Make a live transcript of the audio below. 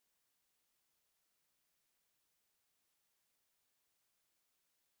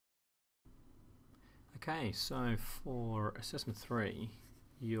Okay, so for assessment 3,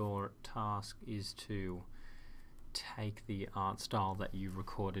 your task is to take the art style that you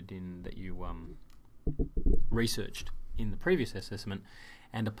recorded in, that you researched in the previous assessment,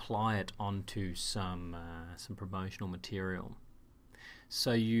 and apply it onto some promotional material.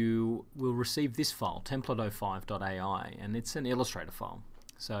 So you will receive this file, template05.ai, and it's an Illustrator file.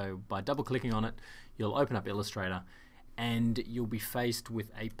 So by double clicking on it, you'll open up Illustrator and you'll be faced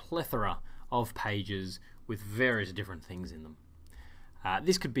with a plethora of pages with various different things in them.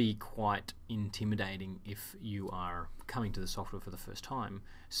 This could be quite intimidating if you are coming to the software for the first time.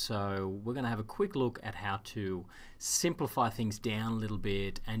 So we're going to have a quick look at how to simplify things down a little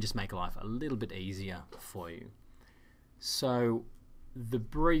bit and just make life a little bit easier for you. So the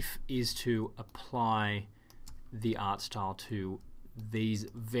brief is to apply the art style to these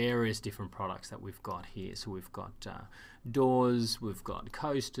various different products that we've got here. So we've got doors, we've got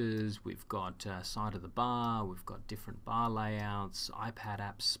coasters, we've got side of the bar, we've got different bar layouts, iPad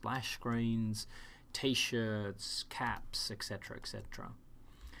apps, splash screens, t-shirts, caps, etc., etc.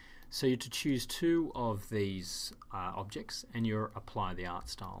 So you're to choose two of these objects and you apply the art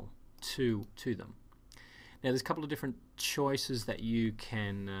style to them. Now there's a couple of different choices that you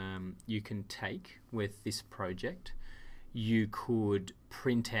can take with this project. You could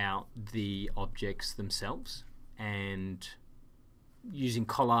print out the objects themselves, and using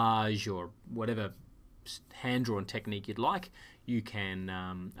collage or whatever hand-drawn technique you'd like, you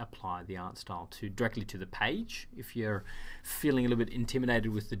can apply the art style directly to the page if you're feeling a little bit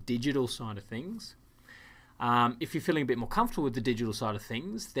intimidated with the digital side of things. If you're feeling a bit more comfortable with the digital side of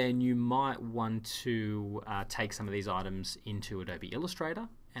things, then you might want to take some of these items into Adobe Illustrator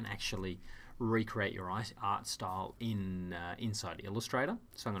and actually recreate your art style inside Illustrator.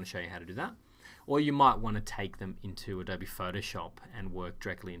 So I'm going to show you how to do that. Or you might want to take them into Adobe Photoshop and work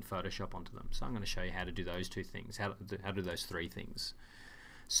directly in Photoshop onto them. So I'm going to show you how to do those two things, how to do those three things.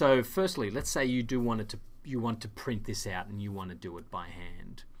 So firstly, let's say you want to print this out and you want to do it by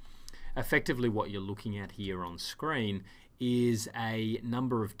hand. Effectively what you're looking at here on screen is a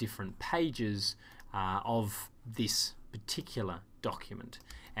number of different pages of this particular document,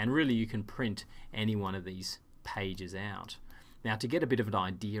 and really you can print any one of these pages out. Now, to get a bit of an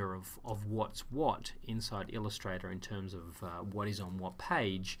idea of what's what inside Illustrator in terms of what is on what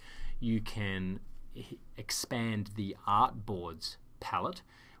page, you can expand the artboards palette,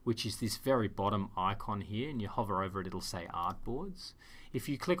 which is this very bottom icon here, and you hover over it, it'll say artboards. If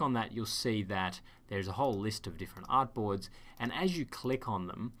you click on that, you'll see that there's a whole list of different artboards, and as you click on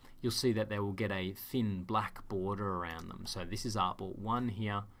them, you'll see that they will get a thin black border around them. So this is artboard 1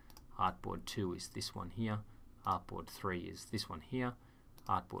 here, artboard 2 is this one here, artboard 3 is this one here,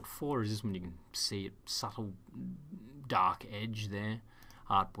 artboard 4 is this one, you can see it, subtle dark edge there,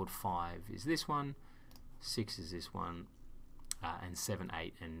 artboard 5 is this one, 6 is this one, and 7,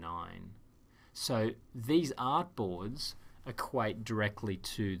 8 and 9. So these artboards equate directly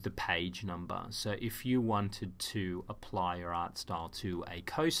to the page number. So if you wanted to apply your art style to a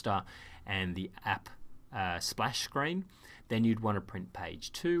coaster and the app splash screen, then you'd want to print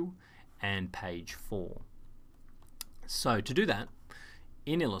page 2 and page 4. So to do that,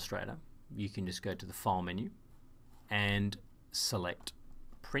 in Illustrator, you can just go to the File menu and select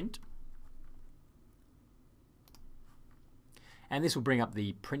Print. And this will bring up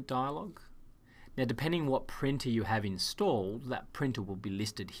the print dialog. Now, depending what printer you have installed, that printer will be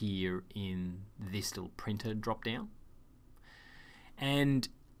listed here in this little printer drop down. And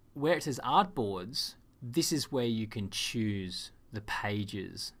where it says artboards, this is where you can choose the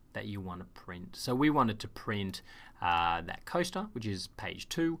pages that you want to print. So we wanted to print that coaster, which is page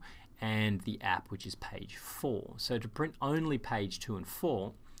 2, and the app, which is page 4. So to print only page 2 and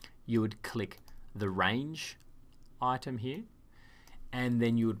 4, you would click the range item here, and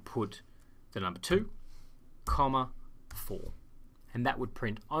then you would put the number 2, comma, 4. And that would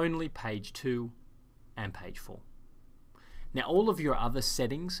print only page 2 and page 4. Now all of your other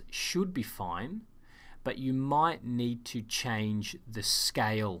settings should be fine, but you might need to change the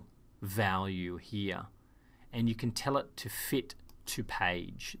scale value here. And you can tell it to fit to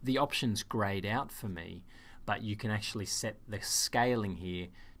page. The option's grayed out for me, but you can actually set the scaling here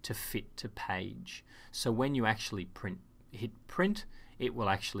to fit to page. So when you actually hit print, it will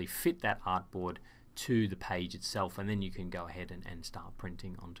actually fit that artboard to the page itself, and then you can go ahead and start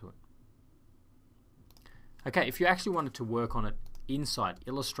printing onto it. Okay, if you actually wanted to work on it inside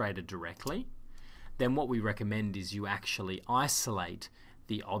Illustrator directly, then what we recommend is you actually isolate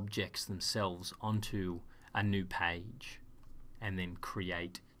the objects themselves onto a new page and then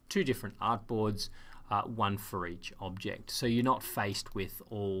create two different artboards, one for each object. So you're not faced with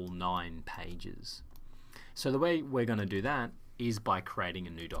all 9 pages. So the way we're going to do that is by creating a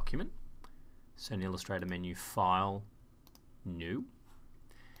new document. So in Illustrator menu, File, New.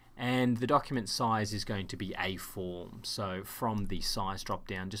 And the document size is going to be A4. So from the size drop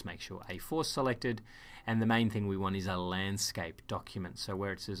down, just make sure A4 is selected. And the main thing we want is a landscape document. So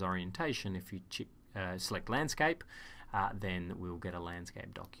where it says orientation, if you select landscape, then we'll get a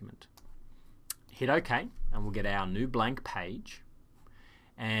landscape document. Hit OK, and we'll get our new blank page.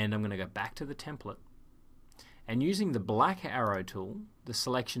 And I'm going to go back to the template. And using the black arrow tool, the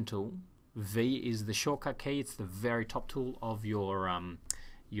selection tool, V is the shortcut key. It's the very top tool of your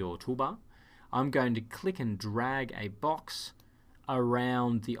toolbar. I'm going to click and drag a box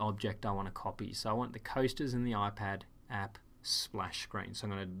around the object I want to copy. So I want the coasters in the iPad app splash screen. So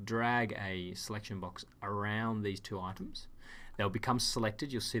I'm going to drag a selection box around these two items. They'll become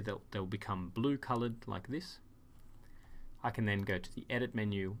selected. You'll see that they'll become blue colored like this. I can then go to the Edit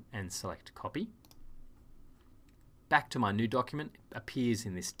menu and select Copy. Back to my new document. It appears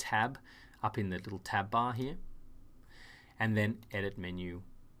in this tab up in the little tab bar here. And then Edit menu,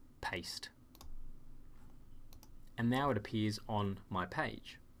 Paste. And now it appears on my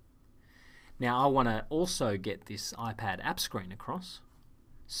page. Now I want to also get this iPad app screen across.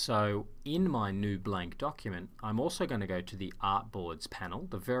 So in my new blank document, I'm also going to go to the Artboards panel,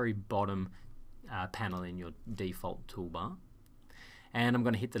 the very bottom panel in your default toolbar. And I'm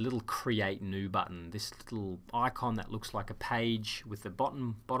going to hit the little Create New button, this little icon that looks like a page with the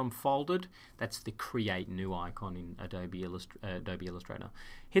bottom folded. That's the Create New icon in Adobe Illustrator.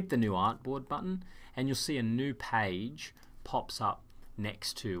 Hit the New Artboard button and you'll see a new page pops up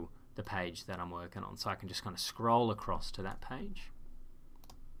next to the page that I'm working on. So I can just kind of scroll across to that page.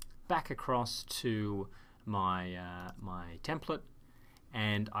 Back across to my template,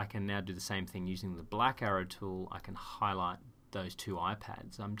 and I can now do the same thing using the black arrow tool. I can highlight those two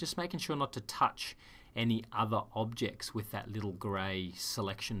iPads. I'm just making sure not to touch any other objects with that little grey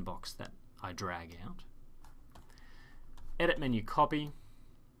selection box that I drag out. Edit menu, Copy.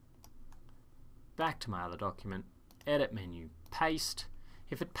 Back to my other document. Edit menu, Paste.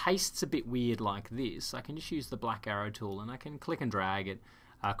 If it pastes a bit weird like this, I can just use the black arrow tool and I can click and drag it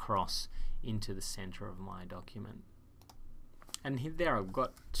across into the center of my document. And here, there I've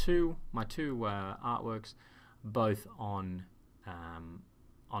got my two artworks, both on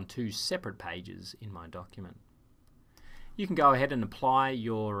two separate pages in my document. You can go ahead and apply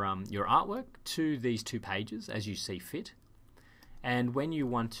your artwork to these two pages as you see fit. And when you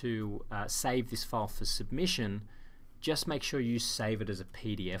want to save this file for submission, just make sure you save it as a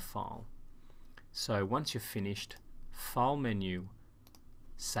PDF file. So once you're finished, File menu,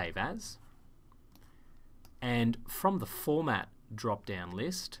 Save As. And from the Format drop-down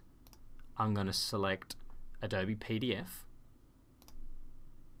list, I'm going to select Adobe PDF.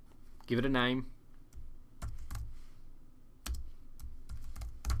 Give it a name.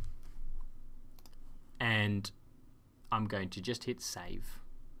 And I'm going to just hit Save.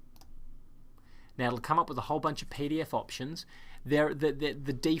 Now it'll come up with a whole bunch of PDF options.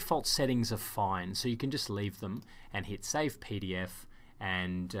 The default settings are fine, so you can just leave them and hit Save PDF,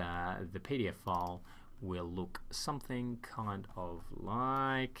 and the PDF file will look something kind of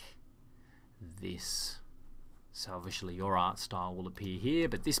like this. So obviously your art style will appear here,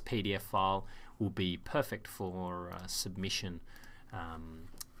 but this PDF file will be perfect for submission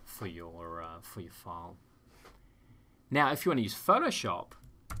for your file. Now if you want to use Photoshop,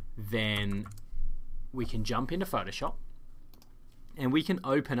 then we can jump into Photoshop and we can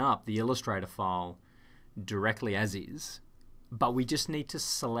open up the Illustrator file directly as is, but we just need to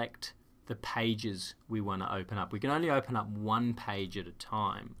select the pages we want to open up. We can only open up one page at a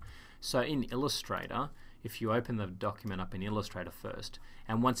time. So in Illustrator, if you open the document up in Illustrator first,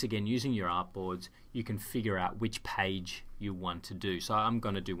 and once again using your artboards, you can figure out which page you want to do. So I'm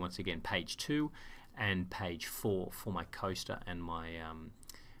going to do once again page 2 and page 4 for my coaster and my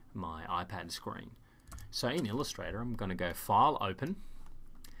iPad screen. So in Illustrator, I'm going to go File, Open,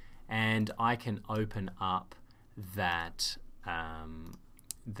 and I can open up that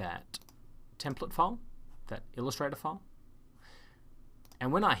template file, that Illustrator file.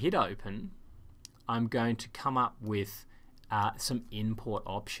 And when I hit Open, I'm going to come up with some import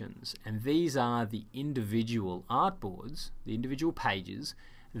options, and these are the individual artboards, the individual pages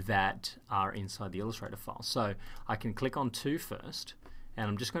that are inside the Illustrator file. So I can click on 2 first, and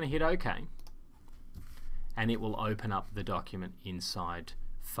I'm just going to hit OK, and it will open up the document inside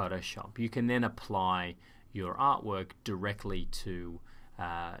Photoshop. You can then apply your artwork directly to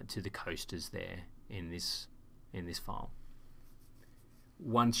the coasters there in this file.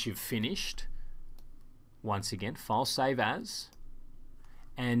 Once you've finished, once again, File, Save As,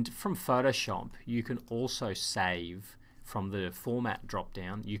 And from Photoshop, you can also save, from the format drop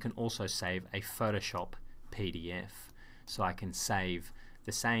down, you can also save a Photoshop PDF. So I can save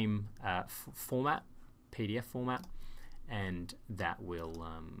the same format, PDF format, and that will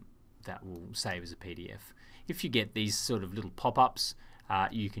save as a PDF. If you get these sort of little pop-ups,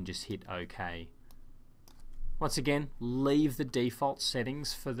 you can just hit OK. Once again, leave the default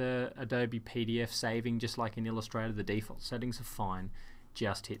settings for the Adobe PDF saving, just like in Illustrator. The default settings are fine.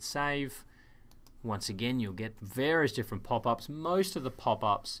 Just hit save. Once again, you'll get various different pop-ups. Most of the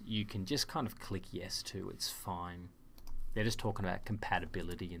pop-ups you can just kind of click yes to. It's fine. They're just talking about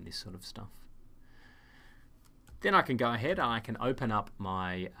compatibility and this sort of stuff. Then I can go ahead and I can open up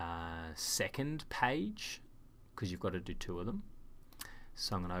my second page, because you've got to do two of them.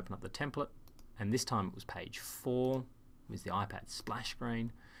 So I'm going to open up the template, and this time it was page 4 with the iPad splash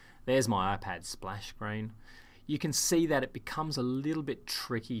screen. There's my iPad splash screen. You can see that it becomes a little bit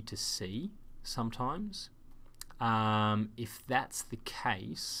tricky to see sometimes. If that's the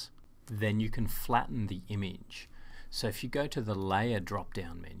case, then you can flatten the image. So if you go to the layer drop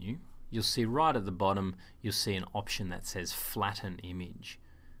down menu, you'll see right at the bottom, you'll see an option that says flatten image.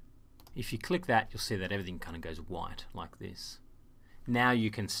 If you click that, you'll see that everything kind of goes white like this. Now you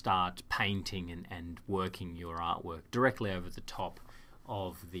can start painting and working your artwork directly over the top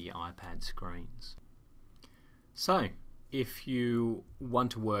of the iPad screens. So if you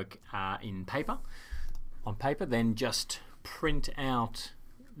want to work on paper, then just print out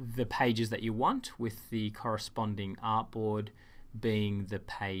the pages that you want, with the corresponding artboard being the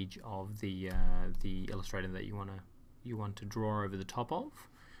page of the Illustrator that you want to draw over the top of.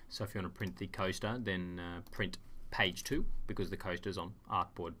 So if you want to print the coaster, then print page 2, because the coaster is on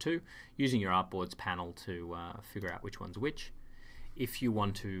artboard 2, using your artboards panel to figure out which one's which. If you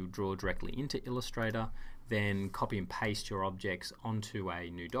want to draw directly into Illustrator, then copy and paste your objects onto a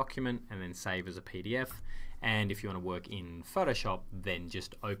new document and then save as a PDF. And if you want to work in Photoshop, then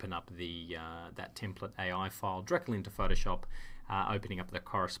just open up the that template AI file directly into Photoshop, opening up the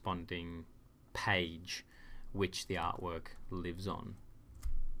corresponding page which the artwork lives on.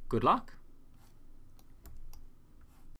 Good luck!